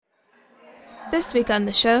This week on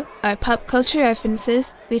the show, our pop culture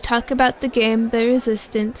references, we talk about the game The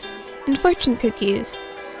Resistance, and fortune cookies.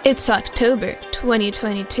 It's October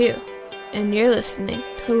 2022, and you're listening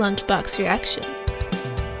to Lunchbox Reaction.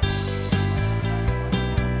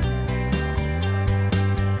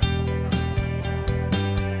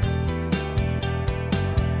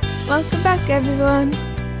 Welcome back, everyone.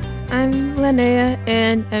 I'm Linnea,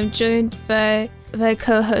 and I'm joined by my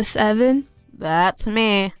co-host Evan. That's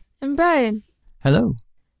me. And Brian. Hello.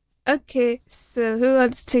 Okay, so who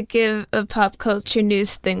wants to give a pop culture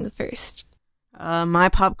news thing first? My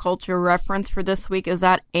pop culture reference for this week is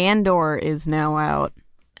that Andor is now out.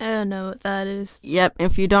 I don't know what that is. Yep,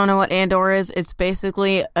 if you don't know what Andor is, it's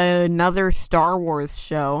basically another Star Wars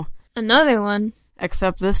show. Another one?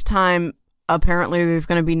 Except this time, apparently there's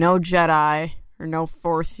going to be no Jedi or no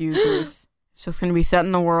Force users. It's just going to be set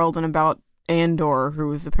in the world and about Andor,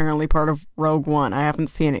 who is apparently part of Rogue One. I haven't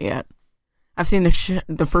seen it yet. I've seen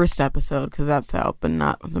the first episode because that's out, but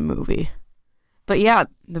not the movie. But yeah,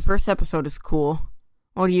 the first episode is cool.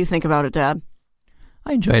 What do you think about it, Dad?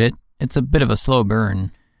 I enjoyed it. It's a bit of a slow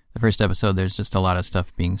burn. The first episode, there's just a lot of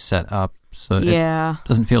stuff being set up, so yeah. It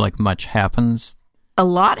doesn't feel like much happens. A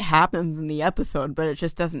lot happens in the episode, but it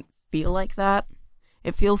just doesn't feel like that.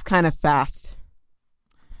 It feels kind of fast.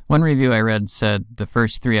 One review I read said the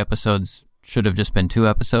first 3 episodes should have just been 2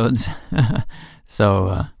 episodes.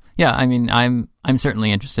 So, yeah, I mean, I'm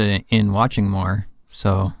certainly interested in watching more.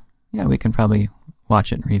 So, yeah, we can probably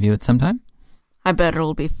watch it and review it sometime. I bet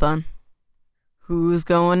it'll be fun. Who's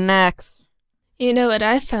going next? You know what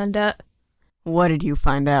I found out? What did you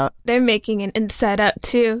find out? They're making an Inside Out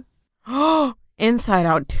 2. Inside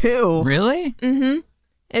Out 2? Really? Mm-hmm.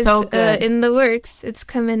 It's so good. In the works. It's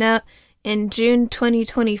coming out in June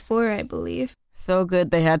 2024, I believe. So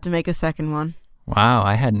good, they had to make a second one. Wow,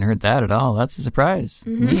 I hadn't heard that at all. That's a surprise.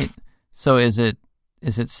 Mm-hmm. Neat. So is it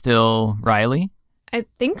still Riley? I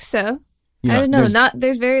think so. Yeah, I don't know.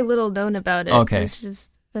 There's very little known about it. Okay. It's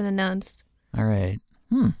just been announced. All right.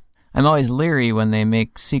 I'm always leery when they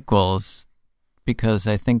make sequels because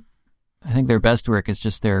I think their best work is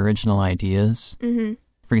just their original ideas. Mm-hmm.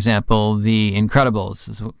 For example, The Incredibles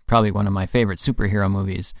is probably one of my favorite superhero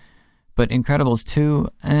movies. But Incredibles 2,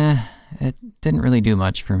 it didn't really do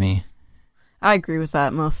much for me. I agree with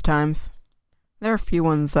that most times. There are a few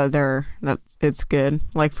ones that it's good.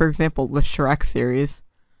 Like, for example, the Shrek series.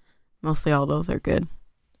 Mostly all those are good.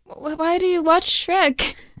 Why do you watch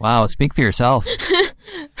Shrek? Wow, speak for yourself.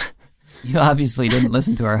 You obviously didn't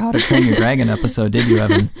listen to our How to Train Your Dragon episode, did you,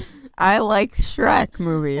 Evan? I like Shrek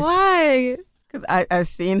movies. Why? Because I've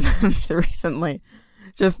seen them recently.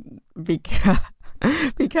 Just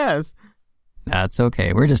because. That's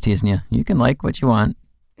okay. We're just teasing you. You can like what you want.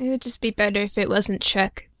 It would just be better if it wasn't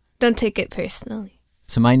Shrek. Don't take it personally.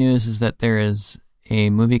 So my news is that there is a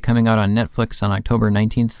movie coming out on Netflix on October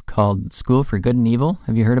 19th called School for Good and Evil.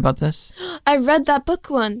 Have you heard about this? I read that book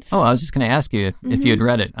once. Oh, I was just going to ask you if you had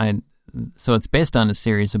read it. So it's based on a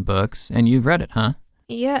series of books, and you've read it, huh?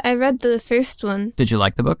 Yeah, I read the first one. Did you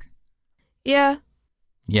like the book? Yeah.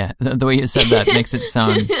 Yeah, the way you said that makes it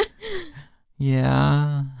sound...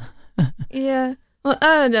 Yeah... Yeah. Well,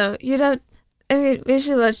 I don't know. You don't... I mean, we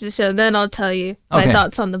should watch the show, then I'll tell you my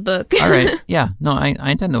thoughts on the book. All right. Yeah. No, I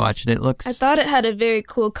intend to watch it. It looks... I thought it had a very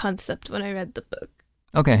cool concept when I read the book.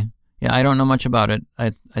 Okay. Yeah, I don't know much about it.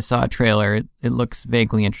 I saw a trailer. It looks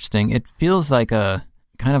vaguely interesting. It feels like kind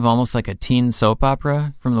of almost like a teen soap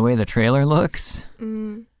opera from the way the trailer looks.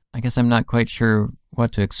 Mm. I guess I'm not quite sure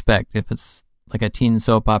what to expect. If it's like a teen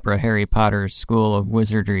soap opera, Harry Potter School of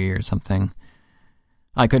Wizardry or something.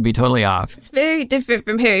 I could be totally off. It's very different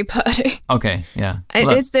from Harry Potter. Okay, yeah.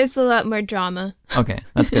 There's a lot more drama. Okay,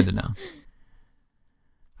 that's good to know.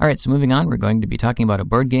 All right, so moving on, we're going to be talking about a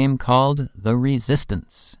board game called The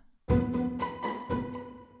Resistance. The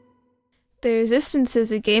Resistance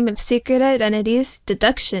is a game of secret identities,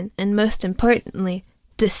 deduction, and most importantly,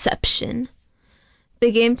 deception.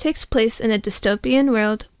 The game takes place in a dystopian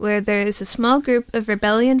world where there is a small group of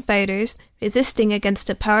rebellion fighters resisting against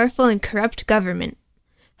a powerful and corrupt government.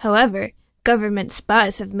 However, government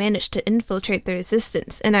spies have managed to infiltrate the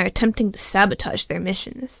Resistance and are attempting to sabotage their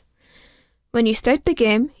missions. When you start the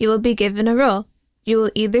game, you will be given a role. You will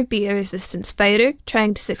either be a Resistance fighter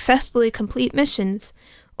trying to successfully complete missions,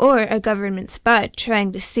 or a government spy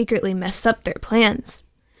trying to secretly mess up their plans.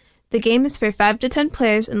 The game is for 5 to 10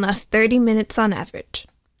 players and lasts 30 minutes on average.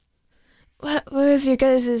 What was your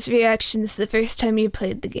guys' reactions the first time you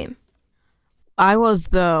played the game? I was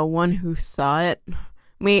the one who saw it.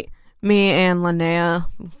 Me and Linnea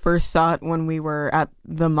first saw it when we were at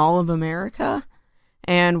the Mall of America,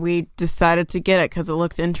 and we decided to get it because it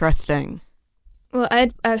looked interesting. Well,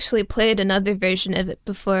 I'd actually played another version of it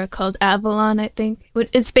before called Avalon, I think.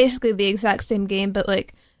 It's basically the exact same game, but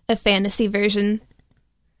like a fantasy version.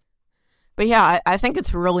 But yeah, I think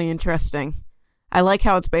it's really interesting. I like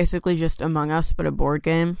how it's basically just Among Us, but a board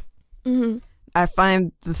game. Mm-hmm. I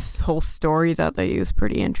find this whole story that they use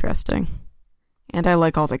pretty interesting. And I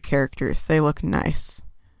like all the characters. They look nice.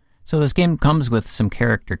 So this game comes with some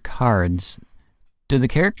character cards. Do the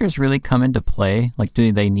characters really come into play? Like,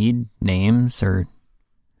 do they need names? Or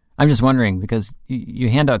I'm just wondering, because you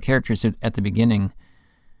hand out characters at the beginning,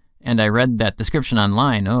 and I read that description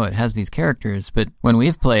online. Oh, it has these characters. But when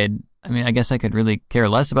we've played, I mean, I guess I could really care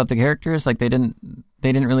less about the characters. Like, they didn't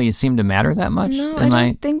really seem to matter that much. No, I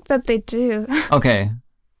don't think that they do. Okay.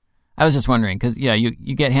 I was just wondering, because, yeah, you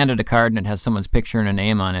get handed a card and it has someone's picture and a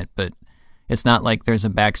name on it, but it's not like there's a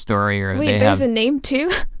backstory or Wait, there's a name too?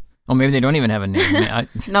 Oh, maybe they don't even have a name.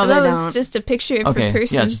 No, they don't. It's just a picture of a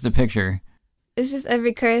person. Yeah, just a picture. It's just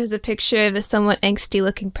every card has a picture of a somewhat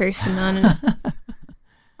angsty-looking person on it.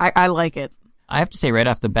 I like it. I have to say right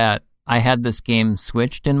off the bat, I had this game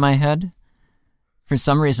switched in my head. For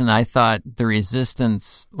some reason, I thought the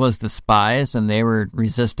resistance was the spies and they were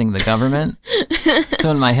resisting the government.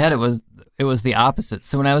 So in my head, it was the opposite.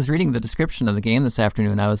 So when I was reading the description of the game this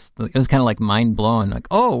afternoon, it was kind of like mind blown. Like,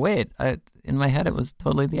 oh wait, in my head, it was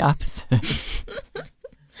totally the opposite.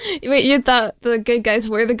 Wait, you thought the good guys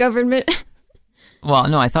were the government? Well,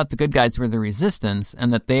 no, I thought the good guys were the resistance,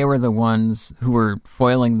 and that they were the ones who were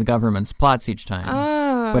foiling the government's plots each time.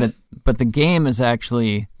 Oh. But the game is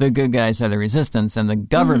actually the good guys are the resistance, and the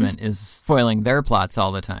government is foiling their plots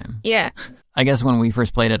all the time. Yeah. I guess when we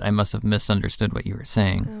first played it, I must have misunderstood what you were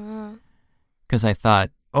saying. Because I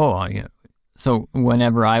thought, oh, yeah. So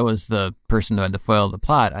whenever I was the person who had to foil the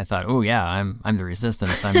plot, I thought, oh yeah, I'm the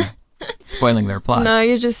resistance. I'm spoiling their plot. No,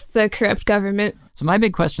 you're just the corrupt government. So my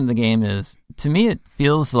big question of the game is, to me, it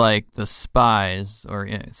feels like the spies, or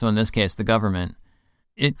so in this case, the government,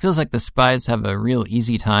 it feels like the spies have a real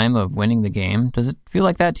easy time of winning the game. Does it feel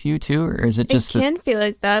like that to you too, or is it just... It can feel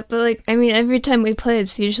like that, but like, I mean, every time we play,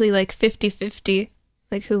 it's usually like 50-50,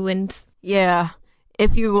 like who wins. Yeah.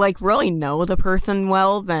 If you like really know the person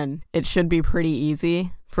well, then it should be pretty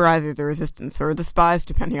easy for either the resistance or the spies,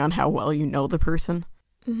 depending on how well you know the person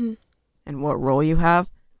and what role you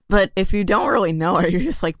have. But if you don't really know it, you're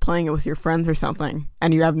just like playing it with your friends or something,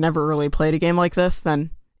 and you have never really played a game like this, then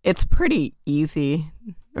it's pretty easy,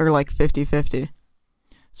 or like 50-50.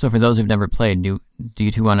 So for those who've never played, do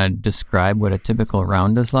you two want to describe what a typical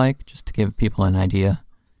round is like, just to give people an idea?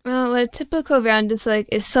 Well, what a typical round is like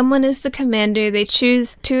is someone is the commander, they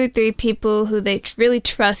choose 2 or 3 people who they really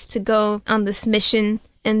trust to go on this mission,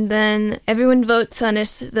 and then everyone votes on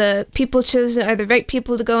if the people chosen are the right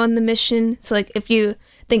people to go on the mission. So like if you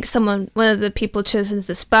think one of the people chosen is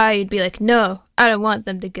a spy, you'd be like, no, I don't want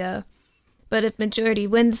them to go. But if majority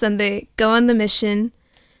wins, then they go on the mission,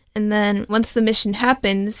 and then once the mission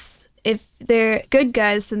happens, if they're good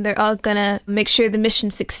guys, then they're all gonna make sure the mission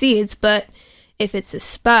succeeds, but if it's a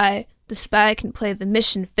spy, the spy can play the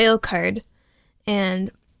mission fail card. And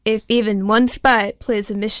if even one spy plays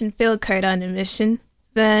a mission fail card on a mission,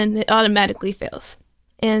 then it automatically fails.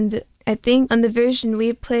 And I think on the version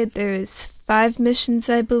we played, there was 5 missions,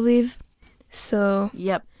 I believe. So,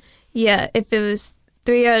 Yep. yeah, if it was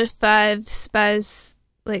 3 out of 5 spies,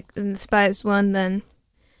 and the spies won, then,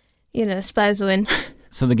 spies win.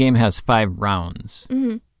 So the game has 5 rounds.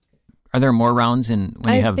 Mm-hmm. Are there more rounds when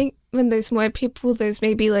you have... I think when there's more people, there's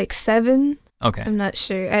maybe 7. Okay. I'm not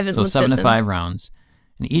sure. I haven't So looked at 7 to them. 5 rounds.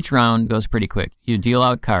 And each round goes pretty quick. You deal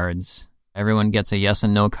out cards. Everyone gets a yes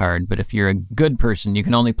and no card. But if you're a good person, you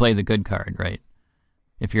can only play the good card, right?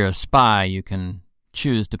 If you're a spy, you can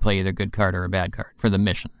choose to play either a good card or a bad card for the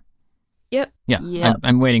mission. Yep. Yeah. Yep.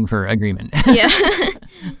 I'm waiting for agreement. Yeah.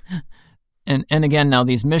 And again, now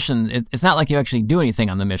these missions, it's not like you actually do anything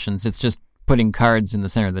on the missions. It's just putting cards in the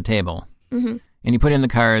center of the table. Mm-hmm. And you put in the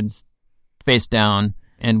cards face down,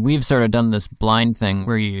 and we've sort of done this blind thing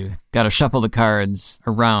where you got to shuffle the cards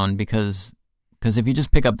around because if you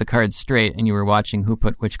just pick up the cards straight and you were watching who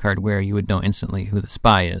put which card where, you would know instantly who the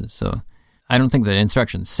spy is. So I don't think the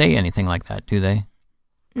instructions say anything like that, do they?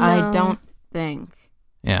 No. I don't think.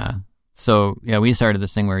 Yeah. So, yeah, we started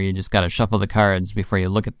this thing where you just got to shuffle the cards before you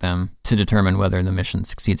look at them to determine whether the mission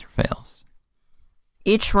succeeds or fails.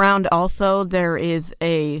 Each round also, there is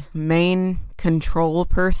a main control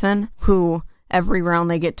person who every round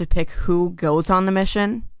they get to pick who goes on the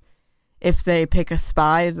mission. If they pick a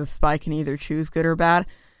spy, the spy can either choose good or bad.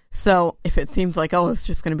 So if it seems like, oh, it's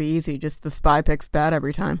just going to be easy, just the spy picks bad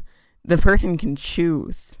every time, the person can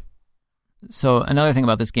choose. So another thing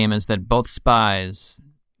about this game is that both spies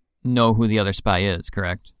know who the other spy is,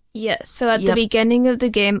 correct? Yes, so at the Yep. beginning of the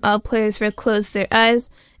game, all players will close their eyes,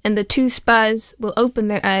 and the two spies will open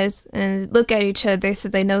their eyes and look at each other so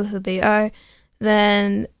they know who they are.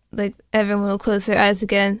 Then, like, everyone will close their eyes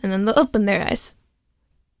again, and then they'll open their eyes.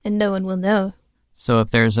 And no one will know. So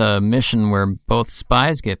if there's a mission where both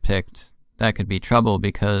spies get picked, that could be trouble,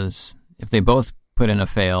 because if they both put in a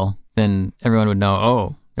fail, then everyone would know,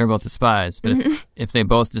 oh, they're both the spies. But if they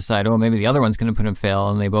both decide, oh, maybe the other one's going to put in fail,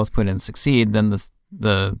 and they both put in succeed, then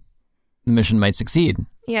the mission might succeed.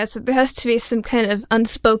 Yeah, so there has to be some kind of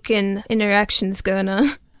unspoken interactions going on.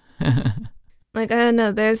 Like, I don't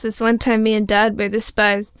know, there's this one time me and Dad were the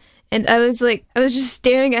spies, and I was just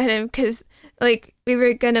staring at him because, like, we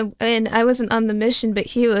were gonna win. I wasn't on the mission, but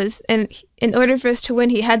he was, and in order for us to win,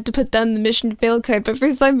 he had to put down the mission fail card, but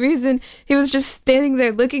for some reason, he was just standing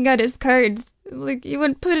there looking at his cards. Like, he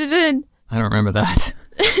wouldn't put it in. I don't remember that.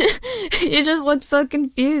 He just looked so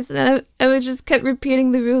confused, and I was just kept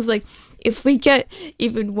repeating the rules, like, if we get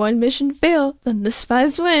even one mission fail, then the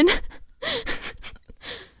spies win.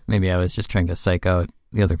 Maybe I was just trying to psych out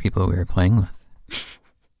the other people we were playing with.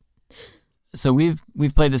 So we've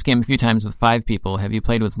played this game a few times with 5 people. Have you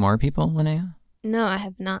played with more people, Linnea? No, I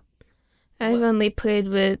have not. I've only played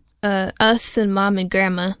with us and Mom and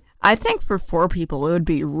Grandma. I think for 4 people, it would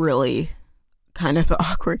be really kind of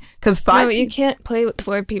awkward. Because 5 No, you can't play with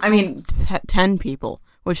 4 people. I mean, 10 people,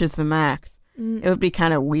 which is the max. It would be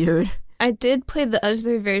kind of weird. I did play the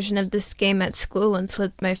other version of this game at school once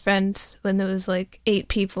with my friends when it was like 8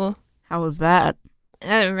 people. How was that?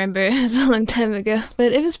 I don't remember. It was a long time ago.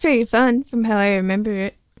 But it was pretty fun from how I remember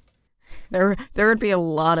it. There would be a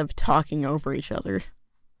lot of talking over each other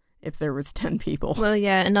if there was 10 people. Well,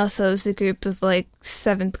 yeah, and also it was a group of like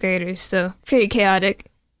 7th graders, so pretty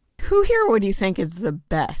chaotic. Who here would you think is the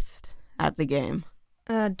best at the game?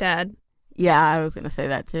 Dad. Yeah, I was going to say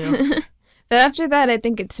that too. But after that, I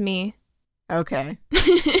think it's me. Okay.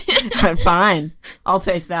 Fine. I'll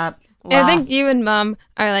take that. I think you and Mom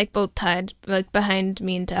are like both tied, like behind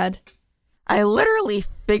me and Dad. I literally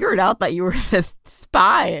figured out that you were the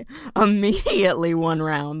spy immediately one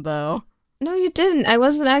round, though. No, you didn't. I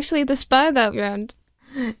wasn't actually the spy that round.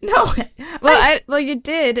 No. Well, you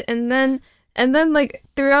did, and then like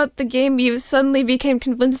throughout the game, you suddenly became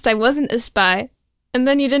convinced I wasn't a spy, and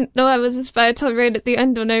then you didn't know I was a spy until right at the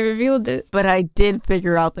end when I revealed it. But I did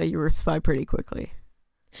figure out that you were a spy pretty quickly.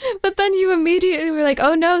 But then you immediately were like,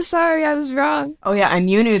 "Oh no, sorry, I was wrong." Oh yeah, and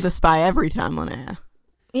you knew the spy every time, Linnea.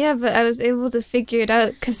 Yeah, but I was able to figure it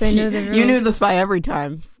out because I know the rules. You knew the spy every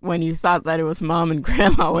time when you thought that it was Mom and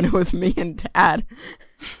Grandma when it was me and Dad.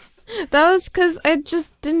 That was because I just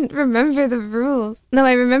didn't remember the rules. No,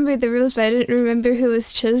 I remembered the rules, but I didn't remember who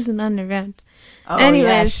was chosen on the round. Oh, yeah,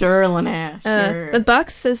 Anyways, sure, Linnea, sure. The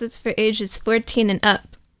box says it's for ages 14 and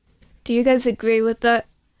up. Do you guys agree with that?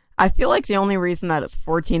 I feel like the only reason that it's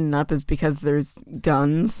 14 and up is because there's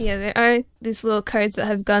guns. Yeah, there are these little cards that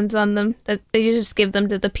have guns on them that you just give them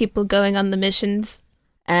to the people going on the missions.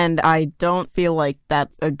 And I don't feel like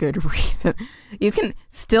that's a good reason. You can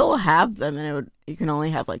still have them, and you can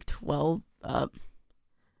only have like 12 up.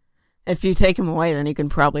 If you take them away, then you can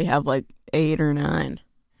probably have like 8 or 9.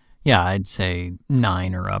 Yeah, I'd say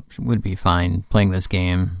 9 or up would be fine playing this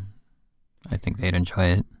game. I think they'd enjoy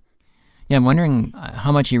it. Yeah, I'm wondering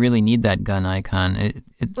how much you really need that gun icon. It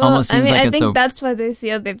almost seems like I it's think that's why there's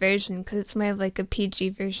the other version, because it's more like a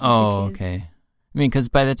PG version. Oh, okay. I mean, because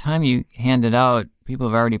by the time you hand it out, people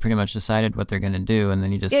have already pretty much decided what they're going to do, and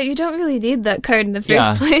then you just... Yeah, you don't really need that card in the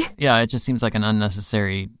first place. Yeah, it just seems like an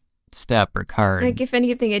unnecessary step or card. Like, if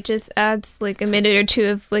anything, it just adds like a minute or two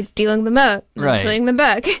of like dealing them out and Right. putting them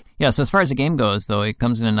back. Yeah, so as far as the game goes, though, it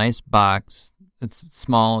comes in a nice box. It's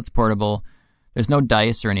small, it's portable. There's no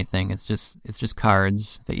dice or anything. It's just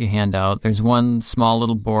cards that you hand out. There's one small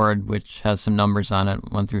little board which has some numbers on it,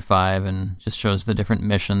 1 through 5, and just shows the different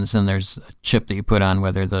missions. And there's a chip that you put on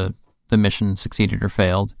whether the mission succeeded or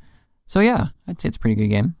failed. So yeah, I'd say it's a pretty good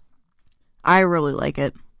game. I really like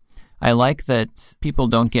it. I like that people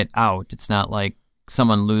don't get out. It's not like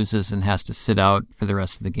someone loses and has to sit out for the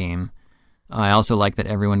rest of the game. I also like that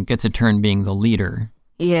everyone gets a turn being the leader.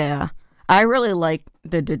 Yeah. I really like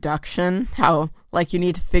the deduction, how, like, you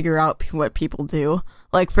need to figure out what people do.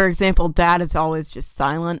 Like, for example, Dad is always just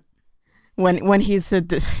silent. When he's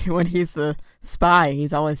the spy,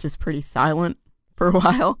 he's always just pretty silent for a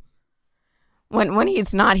while. When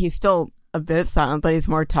he's not, he's still a bit silent, but he's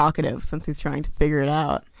more talkative since he's trying to figure it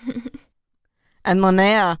out. And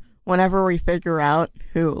Linnea, whenever we figure out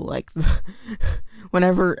who, like,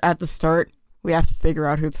 whenever at the start we have to figure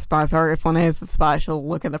out who the spies are, if Linnea's the spy, she'll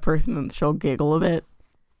look at the person and she'll giggle a bit.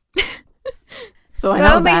 So I That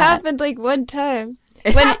know only that. happened like one time.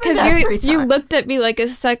 It happened every Because you time. looked at me like a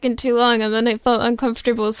second too long, and then I felt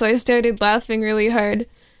uncomfortable, so I started laughing really hard.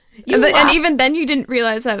 And laughed. even then, you didn't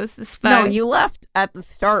realize I was the spy. No, you left at the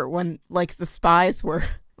start when, like, the spies were.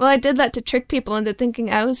 Well, I did that to trick people into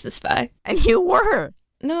thinking I was the spy. And you were.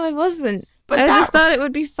 No, I wasn't. But I that- just thought it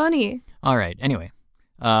would be funny. All right. Anyway,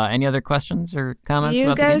 any other questions or comments You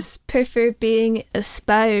about the game? guys prefer being a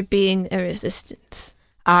spy or being a resistance?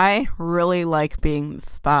 I really like being the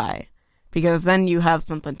spy. Because then you have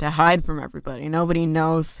something to hide from everybody. Nobody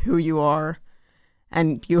knows who you are.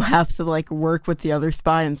 And you have to, like, work with the other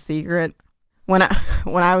spy in secret. When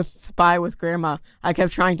I was spy with Grandma, I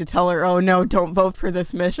kept trying to tell her, oh no, don't vote for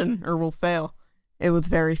this mission or we'll fail. It was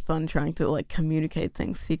very fun trying to, like, communicate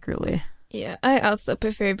things secretly. Yeah, I also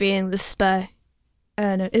prefer being the spy. I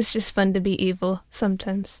don't know, it's just fun to be evil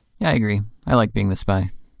sometimes. Yeah, I agree. I like being the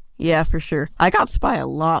spy. Yeah, for sure. I got spy a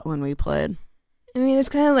lot when we played. I mean, it's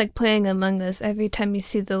kind of like playing Among Us. Every time you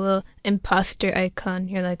see the little imposter icon,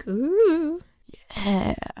 you're like, ooh.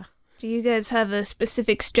 Yeah. Do you guys have a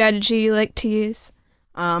specific strategy you like to use?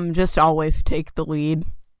 Just always take the lead,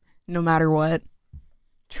 no matter what.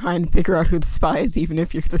 Try and figure out who the spy is, even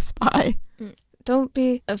if you're the spy. Don't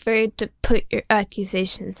be afraid to put your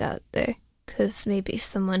accusations out there, because maybe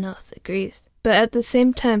someone else agrees. But at the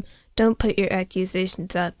same time, don't put your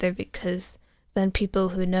accusations out there, because then people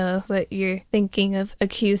who know what you're thinking of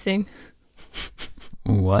accusing.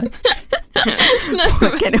 What?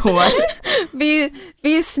 What?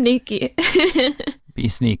 Be sneaky. Be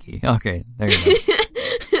sneaky. Okay, there you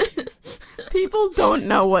go. People don't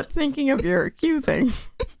know what thinking of you're accusing.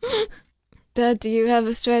 Dad, do you have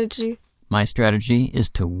a strategy? My strategy is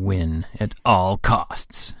to win at all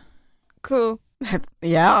costs. Cool.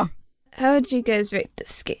 Yeah. How would you guys rate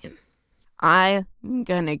this game? I'm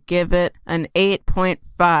gonna give it an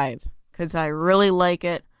 8.5 because I really like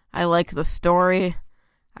it. I like the story.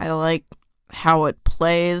 I like how it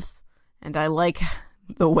plays. And I like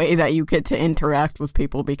the way that you get to interact with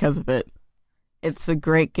people because of it. It's a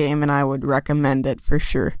great game and I would recommend it for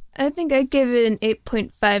sure. I think I'd give it an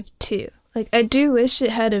 8.5 too. Like, I do wish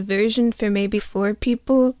it had a version for maybe 4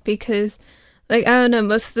 people because, like, I don't know,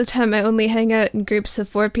 most of the time I only hang out in groups of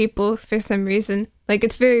 4 people for some reason. Like,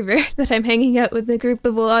 it's very rare that I'm hanging out with a group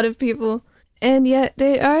of a lot of people. And yet,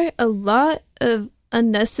 there are a lot of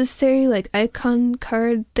unnecessary, like, icon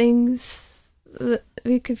card things that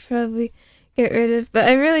we could probably get rid of. But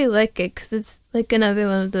I really like it because it's, like, another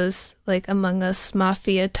one of those, like, Among Us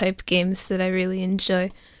Mafia-type games that I really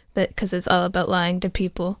enjoy. Because it's all about lying to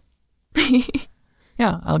people.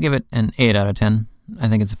 Yeah, I'll give it an 8 out of 10. I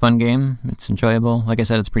think it's a fun game. It's enjoyable. Like I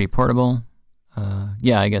said, it's pretty portable.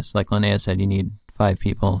 Yeah, I guess like Linnea said, you need 5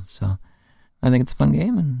 people. So I think it's a fun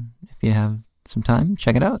game. And if you have some time,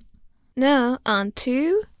 check it out. Now, on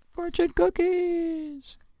to... Fortune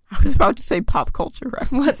cookies. I was about to say pop culture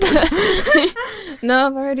reference. What the... No,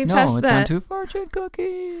 I've already passed No, it's that. on to fortune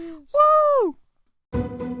cookies. Woo!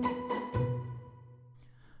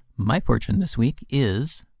 My fortune this week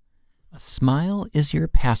is a smile is your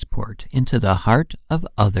passport into the heart of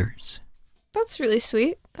others. That's really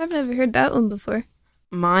sweet. I've never heard that one before.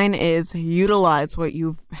 Mine is utilize what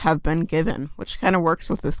you have been given, which kind of works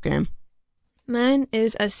with this game. Mine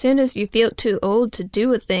is as soon as you feel too old to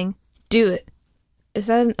do a thing, do it. Is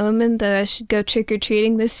that an omen that I should go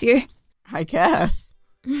trick-or-treating this year? I guess.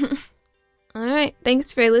 Alright,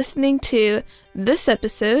 thanks for listening to this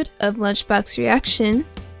episode of Lunchbox Reaction.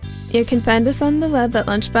 You can find us on the web at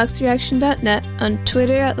lunchboxreaction.net, on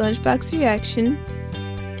Twitter at lunchboxreaction,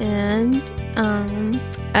 and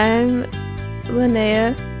I'm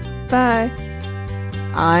Linnea. Bye.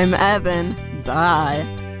 I'm Evan. Bye.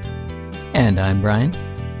 And I'm Brian.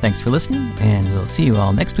 Thanks for listening, and we'll see you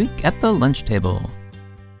all next week at the lunch table.